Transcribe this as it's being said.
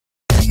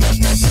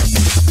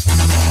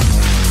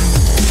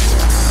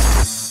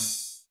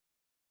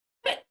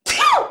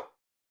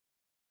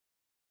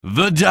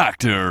The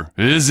doctor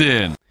is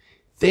in.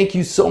 Thank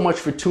you so much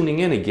for tuning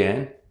in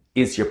again.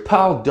 It's your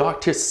pal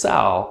Dr.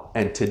 Sal,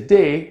 and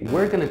today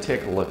we're going to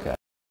take a look at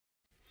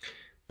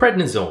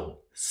prednisone,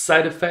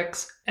 side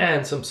effects,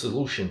 and some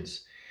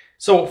solutions.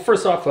 So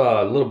first off,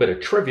 a little bit of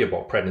trivia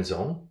about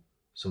prednisone,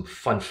 some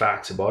fun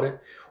facts about it.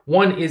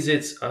 One is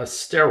it's a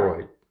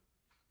steroid,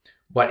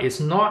 but it's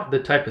not the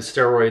type of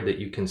steroid that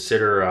you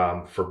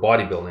consider for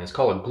bodybuilding. It's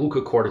called a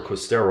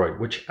glucocorticosteroid,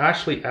 which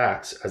actually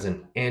acts as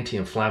an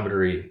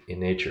anti-inflammatory in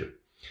nature.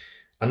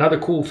 Another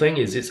cool thing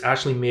is it's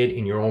actually made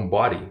in your own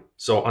body.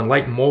 So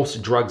unlike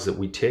most drugs that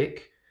we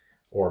take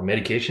or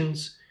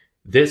medications,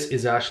 this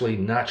is actually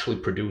naturally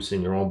produced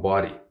in your own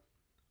body.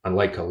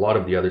 Unlike a lot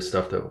of the other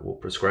stuff that we'll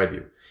prescribe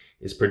you.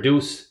 It's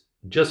produced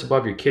just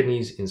above your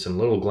kidneys in some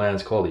little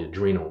glands called the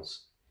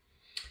adrenals.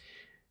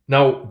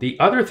 Now, the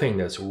other thing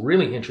that's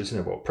really interesting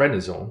about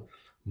prednisone,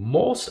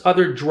 most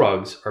other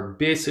drugs are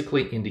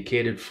basically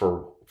indicated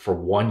for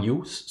one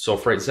use. So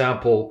for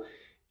example,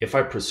 if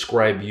I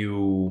prescribe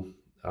you,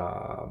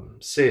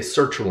 say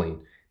sertraline,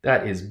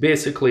 that is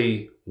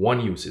basically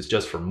one use. It's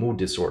just for mood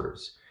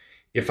disorders.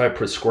 If I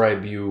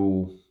prescribe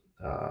you,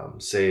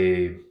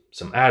 say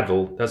some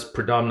Advil, that's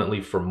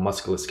predominantly for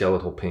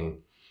musculoskeletal pain.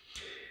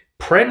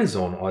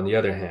 Prednisone, on the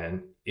other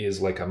hand, is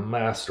like a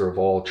master of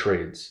all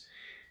trades.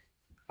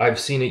 I've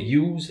seen it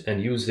used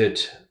and used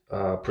it,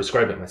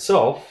 prescribed it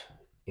myself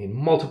in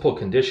multiple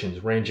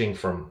conditions ranging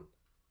from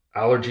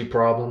allergy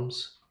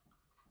problems,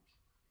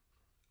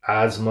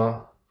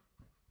 asthma,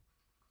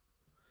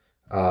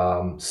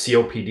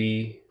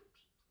 COPD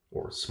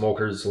or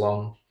smoker's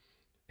lung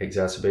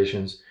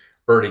exacerbations,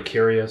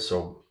 urticaria,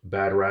 so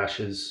bad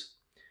rashes,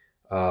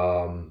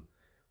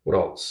 what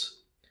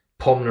else?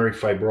 Pulmonary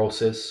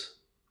fibrosis,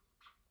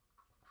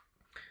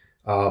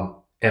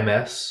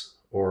 MS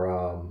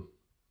or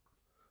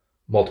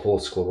multiple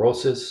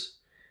sclerosis,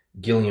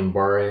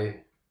 Guillain-Barré.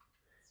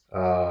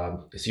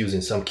 It's used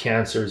in some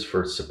cancers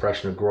for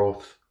suppression of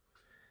growth.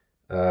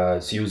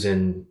 It's used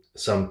in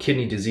some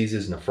kidney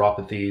diseases,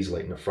 nephropathies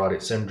like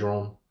nephrotic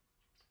syndrome.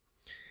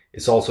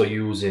 It's also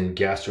used in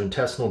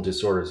gastrointestinal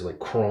disorders like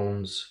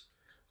Crohn's,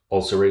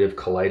 ulcerative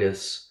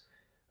colitis,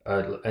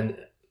 and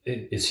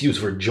it's used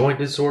for joint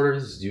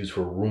disorders. It's used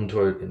for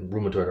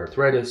rheumatoid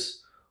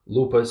arthritis,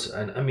 lupus,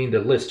 and I mean the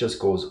list just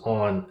goes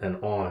on and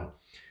on.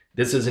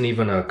 This isn't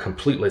even a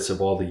complete list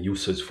of all the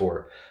uses for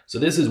it. So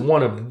this is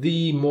one of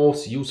the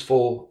most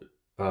useful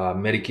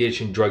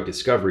medication drug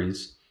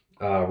discoveries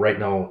right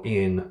now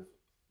in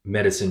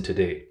medicine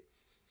today.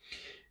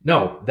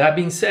 Now, that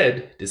being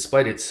said,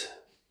 despite its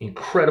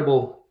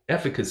incredible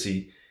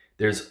efficacy,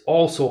 there's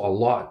also a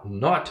lot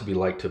not to be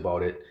liked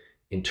about it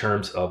in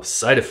terms of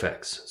side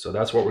effects. So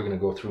that's what we're going to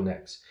go through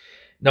next.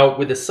 Now,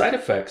 with the side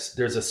effects,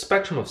 there's a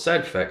spectrum of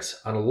side effects,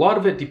 and a lot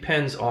of it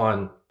depends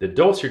on the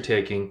dose you're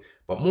taking.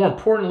 But more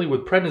importantly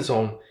with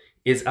prednisone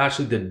is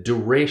actually the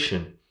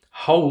duration.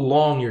 How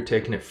long you're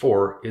taking it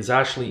for is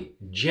actually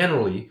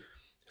generally,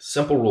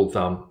 simple rule of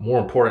thumb, more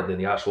important than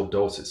the actual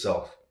dose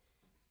itself.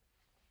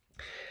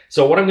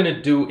 So what I'm going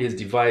to do is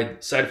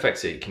divide side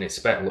effects that you can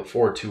expect and look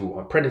forward to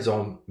on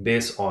prednisone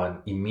based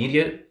on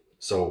immediate,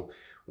 so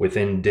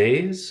within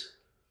days,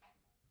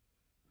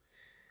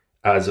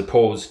 as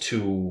opposed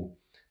to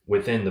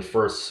within the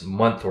first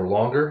month or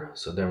longer.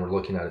 So then we're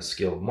looking at a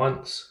scale of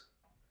months.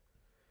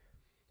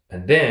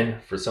 And then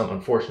for some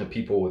unfortunate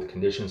people with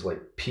conditions like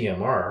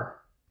PMR,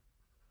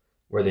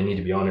 where they need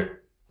to be on it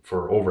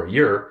for over a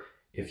year,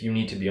 if you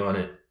need to be on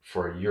it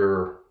for a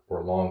year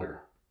or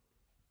longer.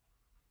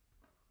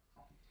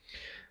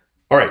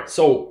 All right,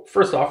 so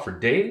first off, for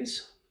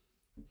days,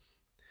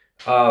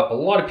 a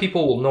lot of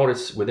people will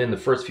notice within the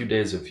first few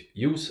days of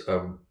use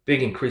a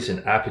big increase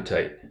in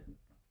appetite.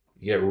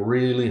 You get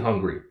really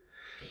hungry.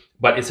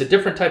 But it's a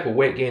different type of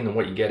weight gain than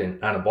what you get in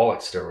anabolic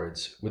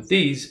steroids. With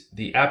these,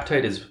 the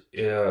appetite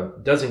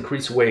does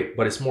increase weight,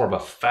 but it's more of a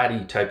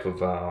fatty type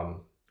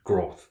of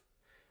growth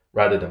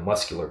rather than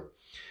muscular.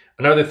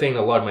 Another thing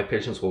a lot of my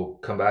patients will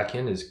come back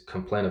in is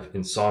complaint of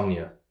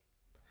insomnia.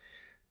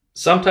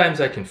 Sometimes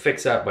I can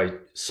fix that by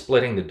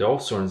splitting the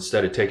dose, or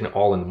instead of taking it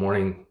all in the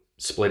morning,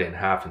 split it in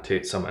half and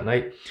take some at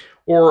night.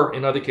 Or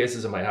in other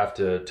cases, I might have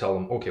to tell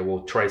them, okay,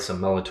 we'll try some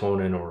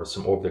melatonin or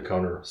some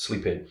over-the-counter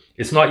sleep aid.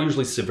 It's not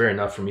usually severe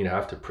enough for me to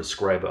have to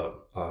prescribe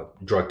a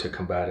drug to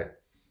combat it.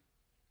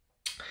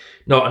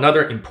 Now,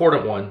 another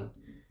important one,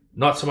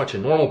 not so much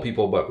in normal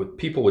people, but with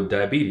people with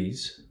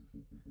diabetes,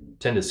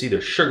 tend to see their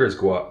sugars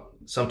go up,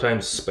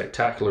 sometimes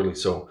spectacularly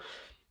so,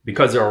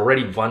 because they're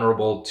already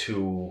vulnerable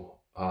to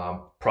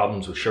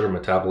problems with sugar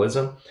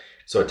metabolism.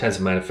 So it tends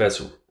to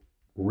manifest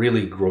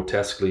really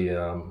grotesquely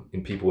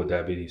in people with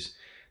diabetes.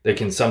 They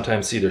can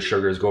sometimes see their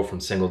sugars go from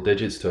single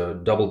digits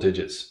to double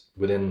digits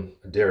within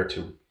a day or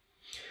two.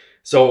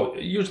 So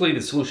usually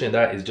the solution to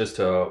that is just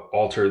to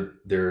alter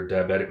their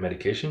diabetic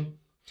medication.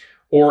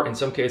 Or in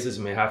some cases,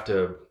 you may have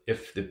to,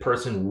 if the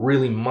person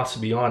really must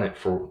be on it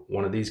for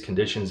one of these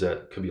conditions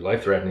that could be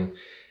life-threatening,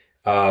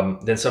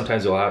 then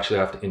sometimes they'll actually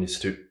have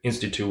to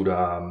institute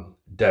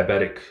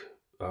diabetic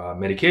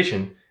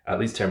medication, at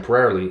least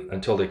temporarily,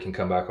 until they can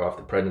come back off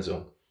the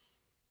prednisone.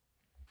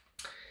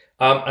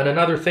 And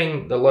another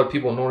thing that a lot of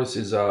people notice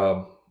is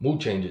mood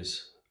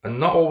changes, and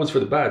not always for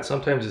the bad.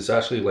 Sometimes it's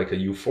actually like a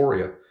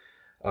euphoria,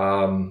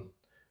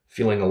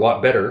 feeling a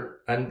lot better.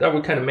 And that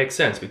would kind of make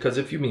sense, because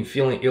if you've been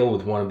feeling ill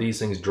with one of these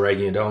things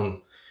dragging you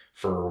down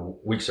for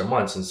weeks or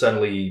months, and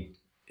suddenly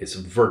it's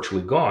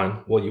virtually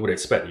gone, well, you would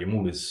expect your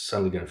mood is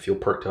suddenly going to feel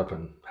perked up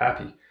and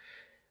happy.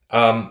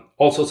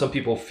 Also, some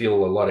people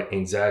feel a lot of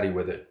anxiety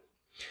with it.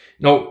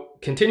 Now,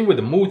 continue with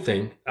the mood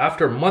thing.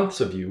 After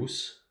months of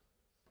use,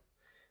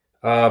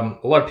 a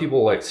lot of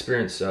people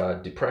experience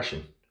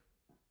depression.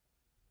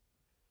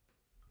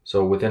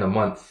 So within a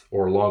month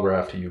or longer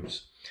after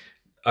use.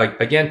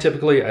 Again,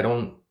 typically, I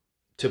don't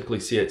typically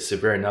see it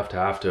severe enough to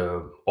have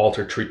to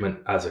alter treatment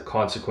as a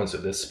consequence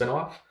of this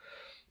spinoff.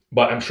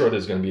 But I'm sure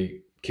there's going to be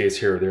a case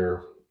here or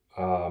there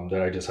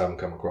that I just haven't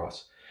come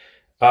across.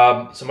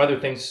 Some other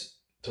things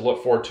to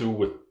look forward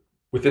to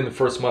within the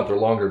first month or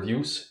longer of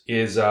use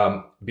is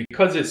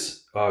because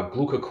it's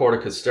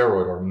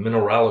glucocorticosteroid or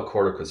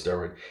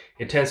mineralocorticosteroid,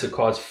 it tends to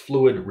cause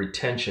fluid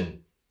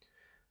retention.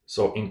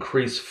 So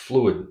increased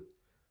fluid.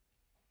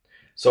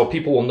 So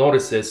people will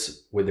notice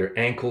this with their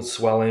ankles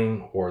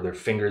swelling or their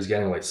fingers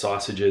getting like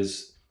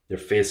sausages, their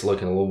face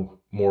looking a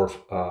little more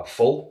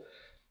full.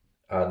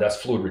 That's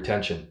fluid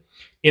retention.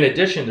 In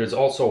addition, there's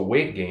also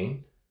weight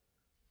gain.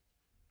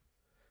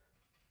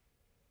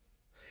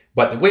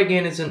 But the weight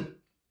gain isn't,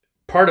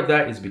 part of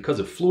that is because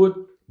of fluid,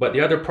 but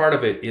the other part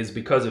of it is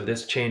because of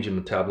this change in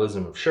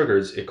metabolism of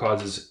sugars, it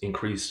causes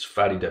increased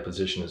fatty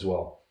deposition as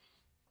well.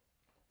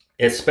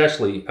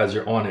 Especially as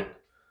you're on it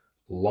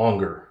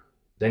longer,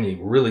 then you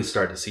really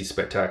start to see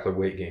spectacular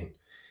weight gain.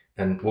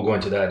 And we'll go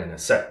into that in a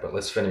sec, but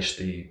let's finish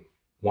the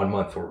 1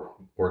 month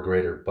or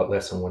greater, but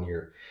less than 1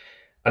 year.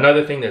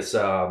 Another thing that's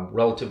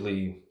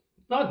relatively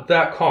not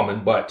that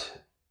common,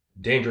 but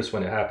dangerous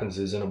when it happens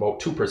is in about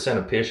 2%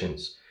 of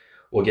patients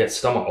will get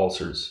stomach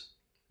ulcers.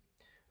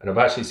 And I've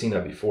actually seen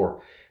that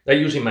before. That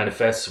usually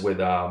manifests with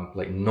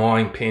like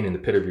gnawing pain in the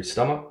pit of your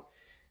stomach,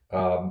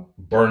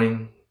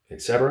 burning,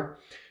 etc.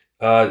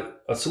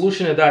 A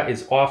solution to that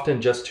is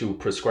often just to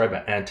prescribe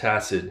an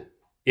antacid.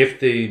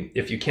 If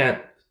you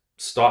can't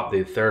stop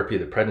the therapy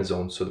of the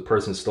prednisone, so the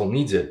person still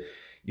needs it,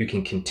 you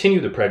can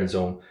continue the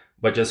prednisone,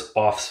 but just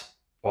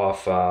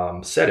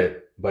offset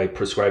it by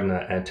prescribing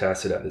an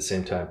antacid at the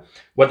same time.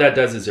 What that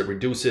does is it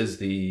reduces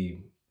the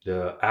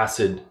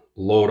acid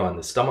load on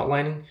the stomach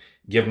lining,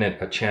 giving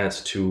it a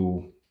chance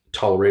to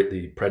tolerate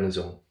the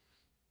prednisone.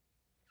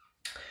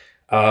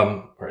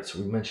 All right, so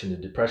we mentioned the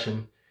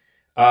depression.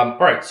 All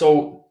right,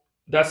 so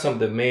that's some of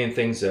the main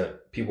things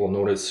that people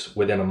notice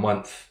within a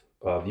month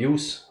of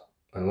use,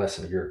 and less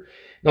than a year.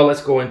 Now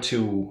let's go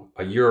into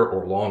a year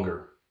or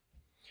longer.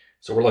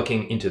 So we're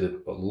looking into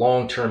the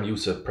long-term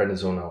use of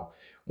prednisone now.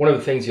 One of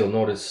the things you'll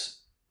notice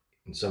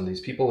in some of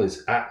these people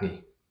is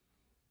acne.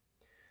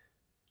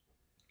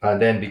 And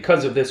then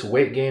because of this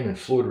weight gain and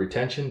fluid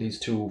retention, these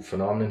two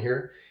phenomena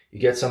here, you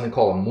get something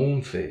called a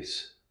moon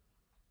face.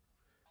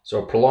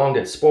 So prolonged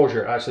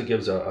exposure actually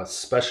gives a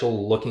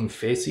special looking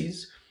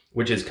faces,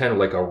 which is kind of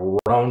like a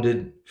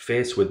rounded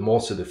face with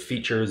most of the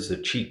features, the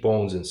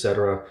cheekbones,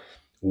 etc.,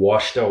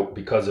 washed out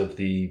because of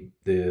the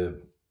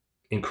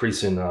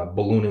increase in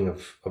ballooning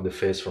of the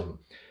face from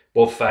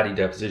both fatty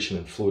deposition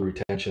and fluid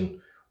retention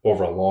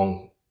over a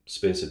long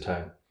space of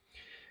time.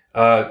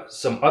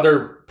 Some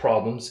other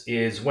problems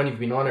is when you've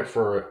been on it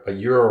for a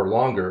year or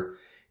longer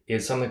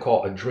is something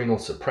called adrenal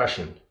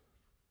suppression.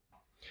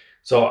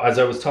 So as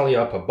I was telling you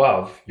up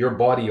above, your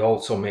body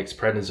also makes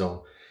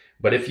prednisone.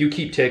 But if you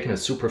keep taking a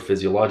super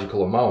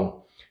physiological amount,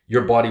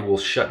 your body will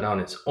shut down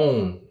its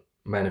own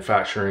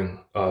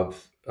manufacturing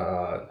of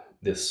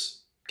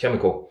this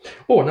chemical.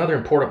 Oh, another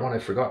important one I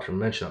forgot to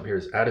mention up here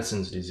is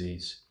Addison's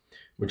disease,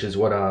 which is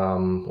what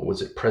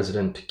was it,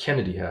 President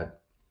Kennedy had,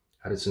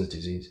 Addison's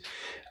disease.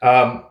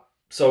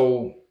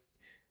 So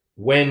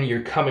when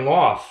you're coming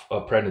off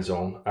of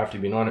prednisone, after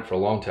you've been on it for a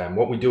long time,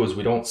 what we do is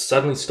we don't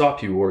suddenly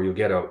stop you or you'll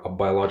get a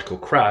biological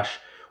crash.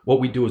 What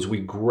we do is we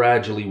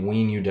gradually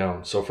wean you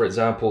down. So for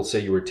example, say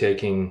you were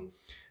taking,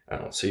 I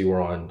don't know, say you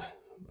were on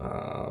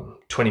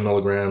 20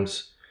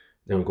 milligrams,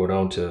 then we go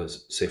down to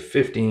say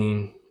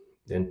 15,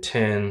 then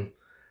 10,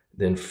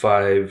 then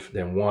 5,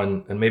 then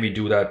 1, and maybe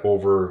do that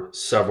over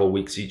several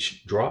weeks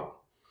each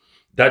drop.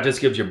 That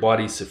just gives your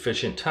body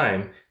sufficient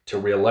time to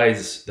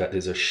realize that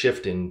there's a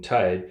shift in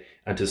tide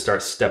and to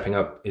start stepping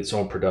up its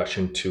own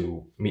production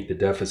to meet the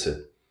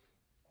deficit.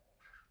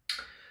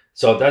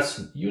 So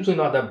that's usually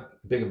not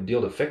that big of a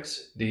deal to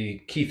fix. The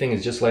key thing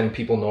is just letting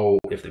people know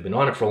if they've been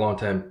on it for a long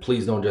time,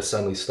 please don't just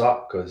suddenly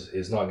stop, because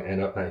it's not going to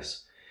end up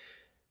nice.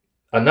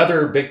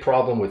 Another big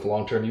problem with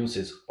long-term use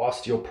is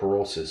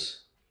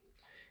osteoporosis.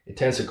 It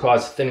tends to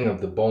cause thinning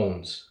of the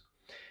bones.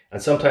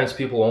 And sometimes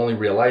people only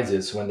realize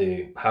this when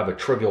they have a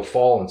trivial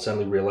fall and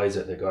suddenly realize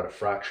that they got a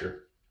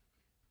fracture.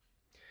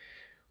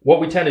 What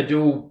we tend to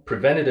do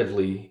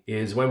preventatively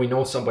is when we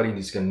know somebody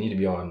is going to need to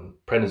be on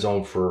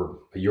prednisone for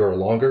a year or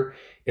longer,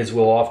 is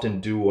we'll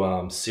often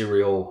do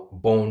serial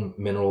bone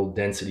mineral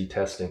density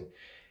testing.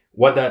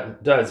 What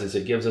that does is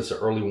it gives us an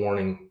early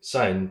warning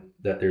sign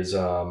that there's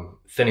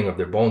thinning of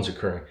their bones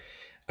occurring.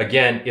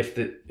 Again,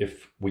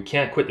 if we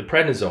can't quit the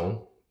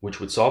prednisone, which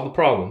would solve the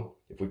problem,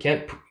 if we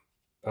can't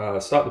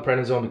stop the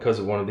prednisone because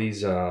of one of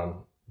these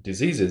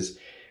diseases,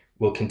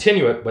 we'll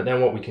continue it, but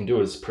then what we can do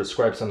is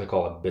prescribe something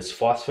called a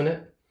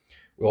bisphosphonate.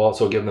 We'll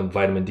also give them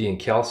vitamin D and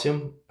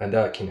calcium, and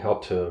that can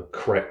help to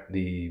correct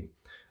the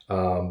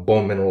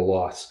bone mineral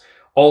loss.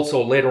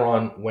 Also, later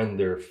on, when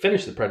they're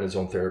finished the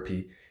prednisone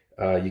therapy,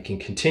 you can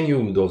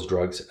continue those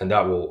drugs, and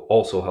that will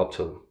also help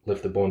to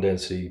lift the bone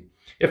density,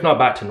 if not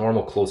back to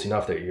normal, close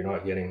enough that you're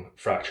not getting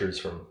fractures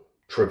from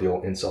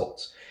trivial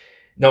insults.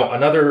 Now,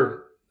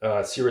 another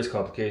serious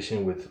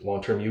complication with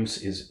long-term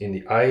use is in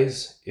the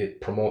eyes.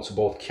 It promotes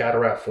both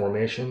cataract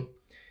formation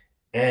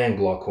and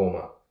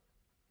glaucoma.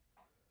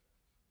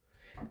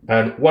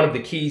 And one of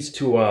the keys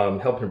to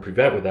helping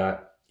prevent with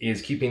that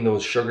is keeping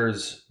those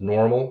sugars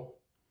normal,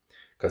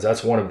 because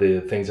that's one of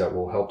the things that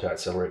will help to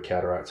accelerate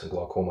cataracts and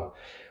glaucoma.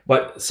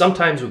 But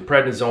sometimes with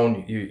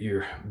prednisone,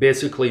 you're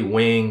basically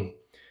weighing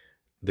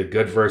the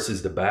good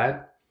versus the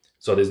bad.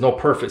 So there's no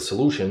perfect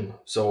solution.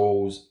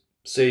 So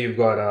say you've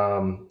had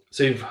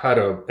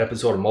an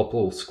episode of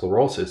multiple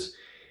sclerosis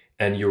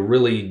and you're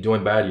really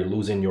doing bad, you're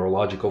losing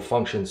neurological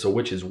function. So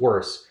which is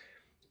worse,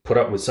 put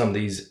up with some of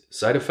these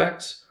side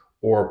effects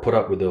or put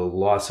up with the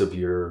loss of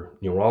your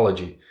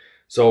neurology?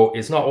 So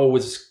it's not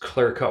always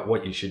clear cut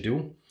what you should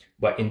do,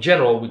 but in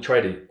general, we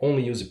try to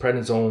only use the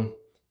prednisone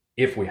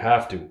if we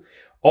have to.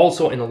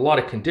 Also, in a lot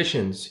of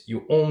conditions,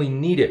 you only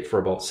need it for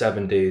about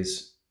 7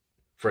 days.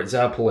 For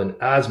example, in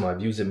asthma,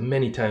 I've used it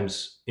many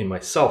times in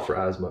myself for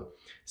asthma,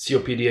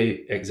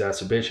 COPD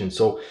exacerbation.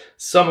 So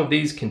some of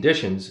these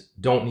conditions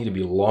don't need to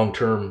be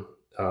long-term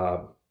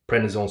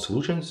prednisone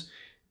solutions.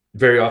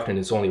 Very often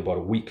it's only about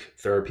a week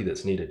therapy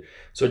that's needed.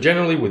 So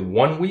generally with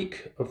 1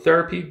 week of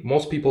therapy,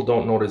 most people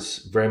don't notice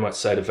very much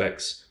side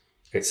effects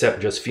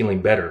except just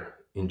feeling better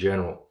in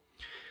general.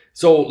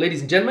 So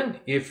ladies and gentlemen,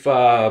 if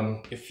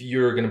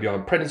you're going to be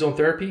on prednisone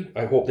therapy,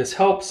 I hope this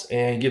helps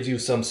and gives you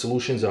some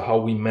solutions of how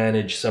we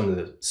manage some of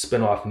the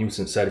spin-off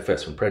nuisance side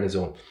effects from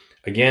prednisone.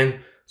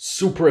 Again,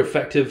 super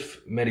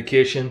effective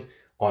medication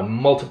on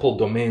multiple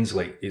domains.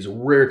 Like, it's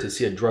rare to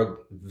see a drug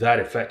that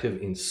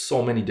effective in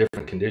so many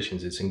different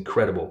conditions. It's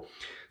incredible.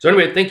 So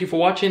anyway, thank you for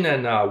watching,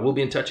 and we'll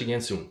be in touch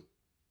again soon.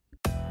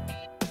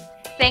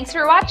 Thanks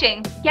for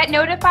watching. Get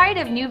notified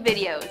of new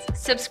videos.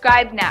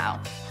 Subscribe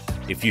now.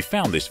 If you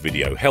found this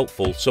video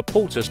helpful,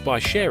 support us by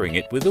sharing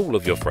it with all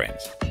of your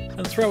friends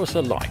and throw us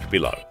a like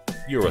below.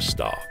 You're a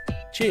star.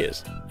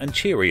 Cheers and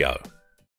cheerio.